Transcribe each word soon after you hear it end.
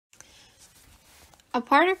A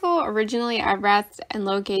particle originally at rest and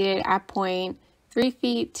located at point 3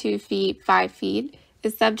 feet, 2 feet, 5 feet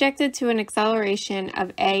is subjected to an acceleration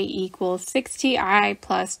of a equals 6ti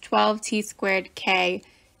plus 12t squared k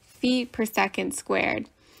feet per second squared.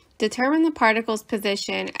 Determine the particle's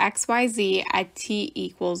position xyz at t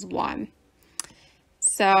equals 1.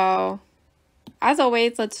 So, as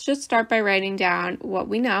always, let's just start by writing down what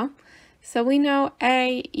we know. So we know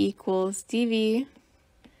a equals dv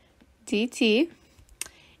dt,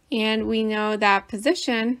 and we know that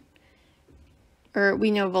position, or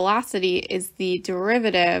we know velocity, is the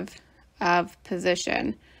derivative of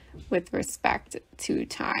position with respect to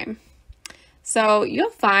time. So you'll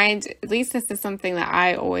find, at least this is something that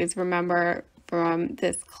I always remember from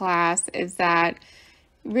this class, is that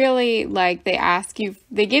really, like, they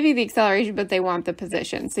give you the acceleration, but they want the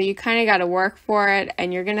position. So you kind of got to work for it,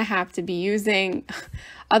 and you're going to have to be using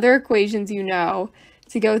other equations you know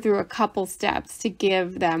to go through a couple steps to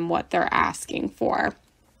give them what they're asking for.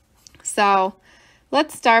 So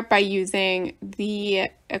let's start by using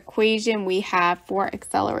the equation we have for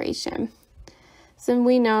acceleration. So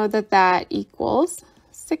we know that that equals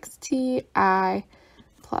 6ti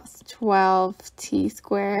plus 12t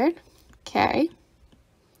squared k.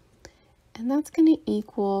 And that's going to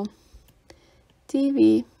equal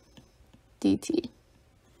dv dt.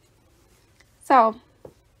 So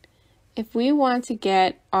if we want to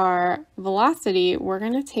get our velocity, we're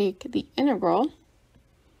going to take the integral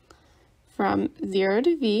from 0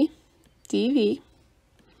 to v dv,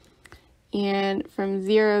 and from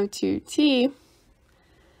 0 to t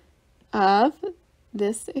of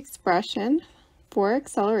this expression for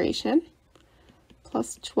acceleration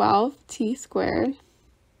plus 12t squared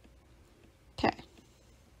k.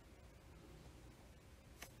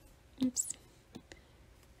 Oops.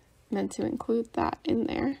 Meant to include that in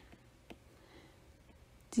there.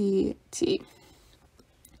 dt.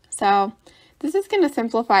 So this is going to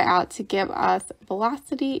simplify out to give us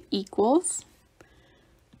velocity equals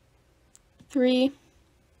 3t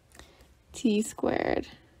squared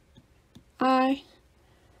I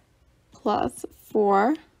plus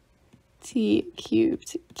 4t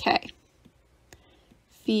cubed k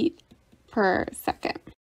feet per second.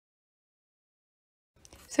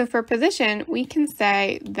 So for position, we can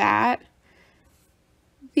say that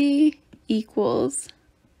v equals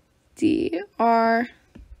dr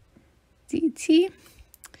dt.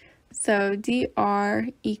 So dr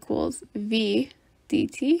equals v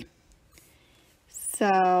dt.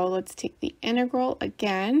 So let's take the integral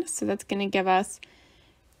again. So that's going to give us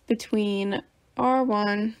between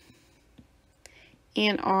r1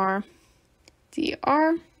 and r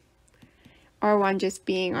dr. r1 just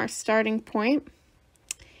being our starting point,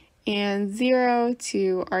 and 0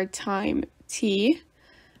 to our time t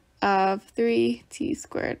of 3t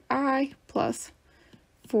squared I plus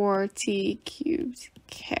 4t cubed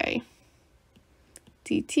k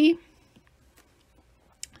dt.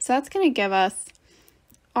 So that's going to give us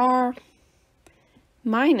r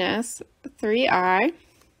minus 3i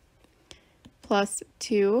plus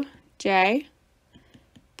 2j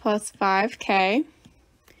plus 5k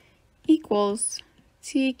equals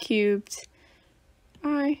t cubed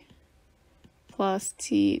I plus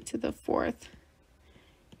t to the 4th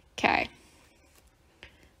k.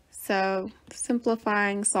 So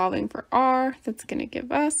simplifying, solving for r, that's going to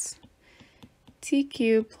give us t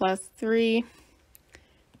cubed plus 3i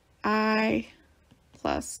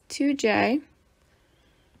plus 2j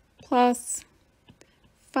plus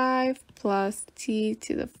 5 plus t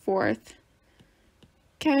to the 4th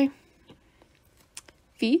k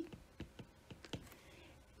feet.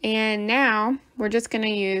 And now we're just going to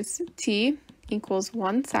use t equals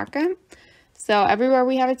 1 second. So everywhere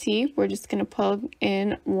we have a t, we're just going to plug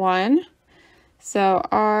in 1. So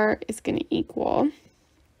r is going to equal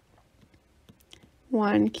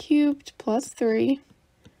 1 cubed plus 3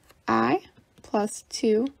 I plus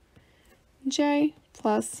 2j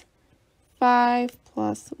plus 5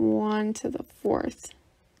 plus 1 to the 4th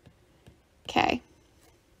k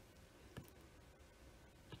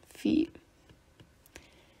feet.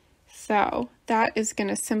 So that is going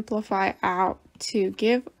to simplify out to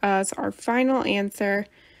give us our final answer,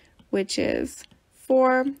 which is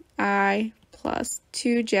 4i plus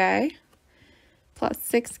 2j plus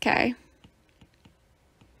 6k.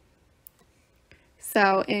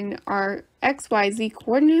 So in our xyz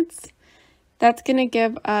coordinates, that's going to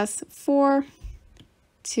give us 4,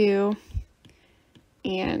 2,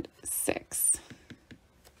 and 6.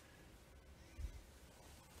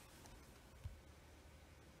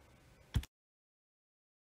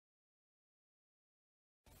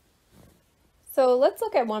 So let's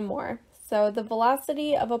look at one more. So the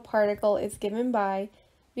velocity of a particle is given by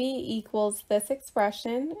v equals this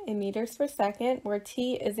expression in meters per second, where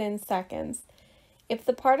t is in seconds. If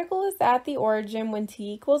the particle is at the origin when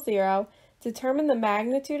t equals 0, determine the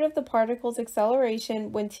magnitude of the particle's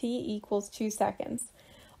acceleration when t equals 2 seconds.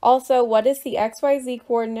 Also, what is the xyz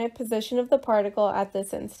coordinate position of the particle at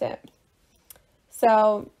this instant?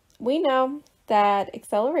 So we know that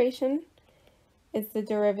acceleration is the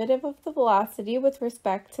derivative of the velocity with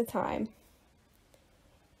respect to time.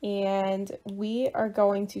 And we are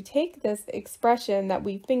going to take this expression that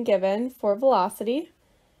we've been given for velocity,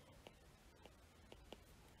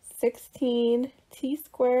 16 t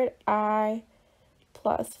squared I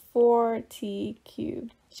plus 4t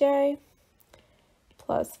cubed j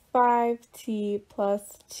plus 5t plus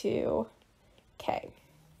 2k.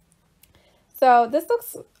 So this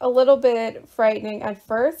looks a little bit frightening at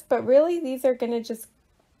first, but really these are going to just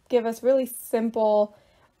give us really simple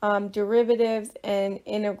derivatives and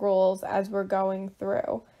integrals as we're going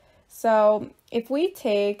through. So if we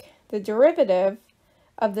take the derivative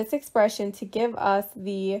of this expression to give us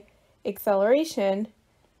the acceleration,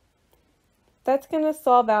 that's going to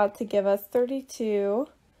solve out to give us 32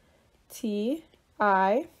 ti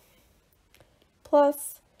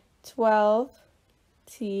plus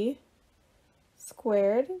 12t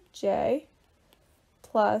squared j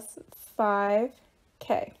plus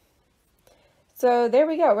 5k. So there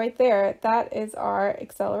we go, right there. That is our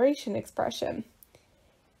acceleration expression.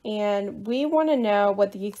 And we want to know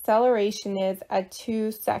what the acceleration is at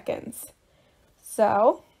 2 seconds.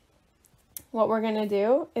 So what we're going to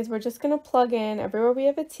do is we're just going to plug in, everywhere we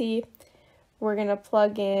have a t, we're going to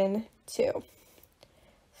plug in 2.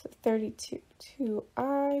 So 32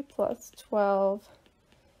 2i plus 12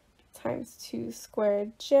 times 2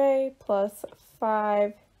 squared j plus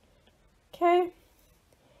 5k.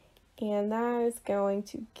 And that is going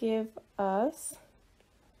to give us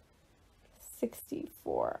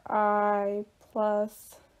 64i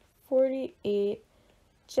plus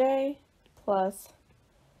 48j plus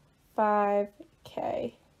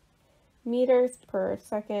 5k meters per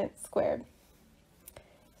second squared.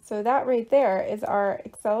 So that right there is our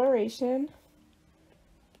acceleration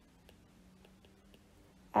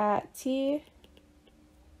at t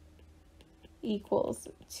equals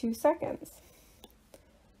 2 seconds.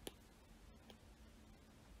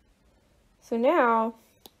 So now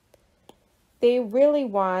they really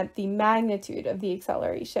want the magnitude of the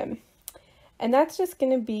acceleration, and that's just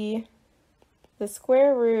going to be the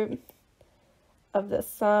square root of the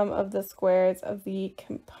sum of the squares of the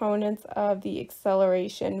components of the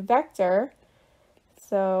acceleration vector.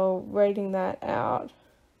 So writing that out,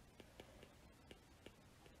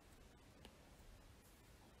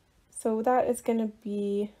 so that is going to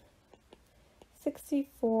be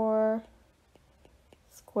 64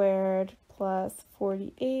 squared plus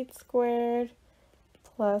 48 squared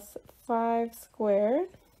plus 5 squared,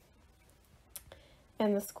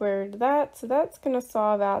 and the square root of that, so that's going to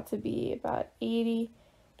solve out to be about 80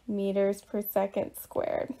 meters per second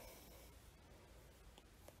squared.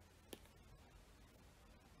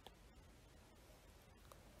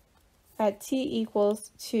 At t equals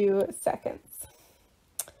 2 seconds.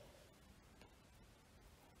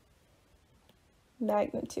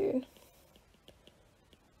 Magnitude.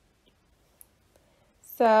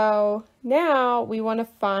 So now we want to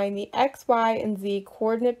find the x, y, and z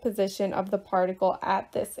coordinate position of the particle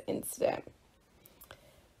at this instant.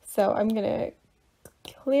 So I'm going to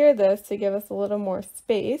clear this to give us a little more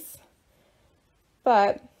space,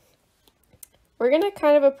 but we're going to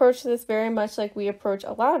kind of approach this very much like we approach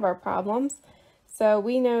a lot of our problems. So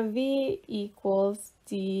we know v equals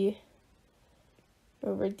d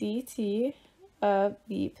over dt of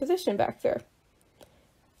the position vector.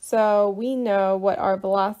 So we know what our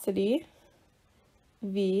velocity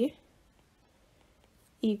v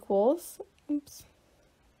equals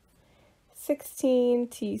 16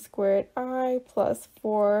 t squared I plus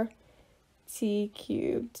 4t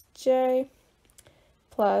cubed j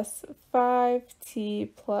plus 5t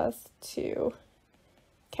plus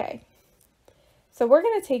 2k. So we're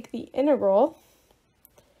going to take the integral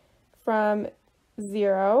from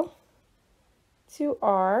 0 to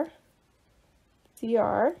r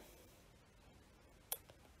dr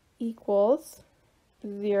equals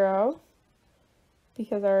 0,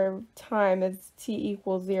 because our time is t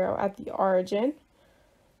equals 0 at the origin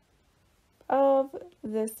of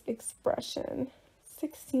this expression,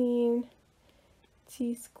 16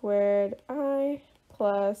 t squared I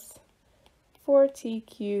plus 4t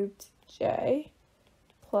cubed j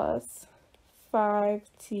plus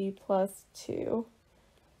 5t plus 2k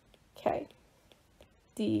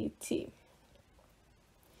dt.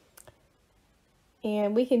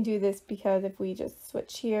 And we can do this because if we just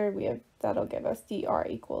switch here, that'll give us dr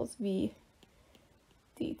equals v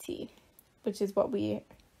dt, which is what we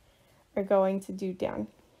are going to do down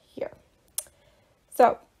here.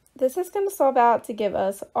 So this is going to solve out to give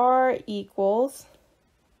us r equals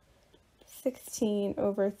 16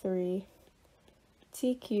 over 3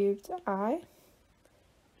 t cubed I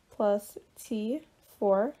plus t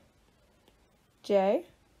 4 j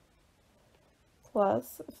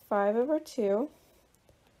plus 5 over 2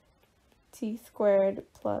 t squared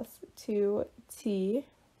plus 2t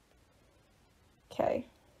k.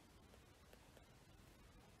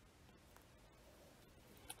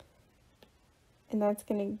 And that's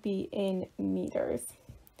going to be in meters.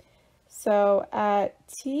 So at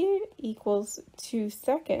t equals 2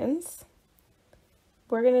 seconds,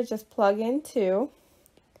 we're going to just plug in 2.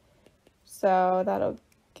 So that'll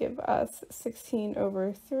give us 16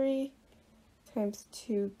 over 3 times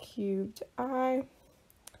 2 cubed I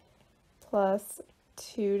plus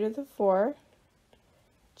 2 to the 4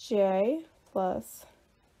 j plus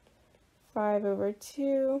 5 over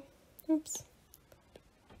 2,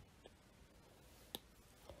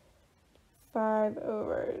 5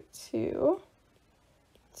 over 2,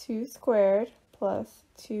 2 squared plus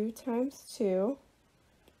 2 times 2,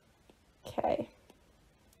 k.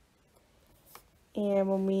 And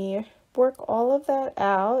when we work all of that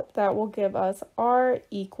out, that will give us r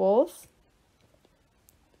equals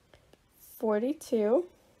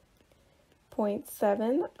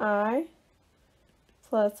 42.7 I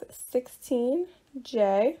plus 16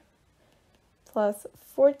 j plus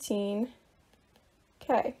 14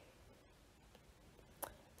 k.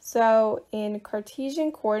 So in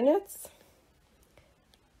Cartesian coordinates,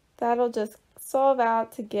 that'll just solve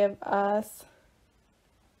out to give us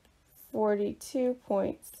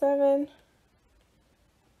 42.7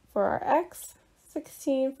 for our x,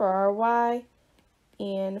 16 for our y,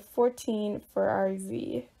 and 14 for our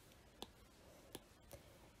z.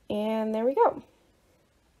 And there we go.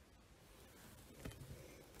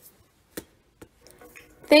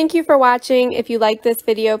 Thank you for watching. If you like this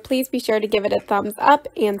video, please be sure to give it a thumbs up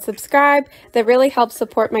and subscribe. That really helps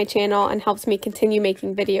support my channel and helps me continue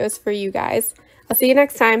making videos for you guys. I'll see you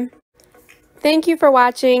next time. Thank you for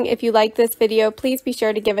watching. If you like this video, please be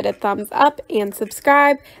sure to give it a thumbs up and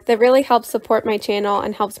subscribe. That really helps support my channel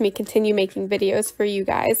and helps me continue making videos for you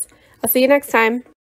guys. I'll see you next time.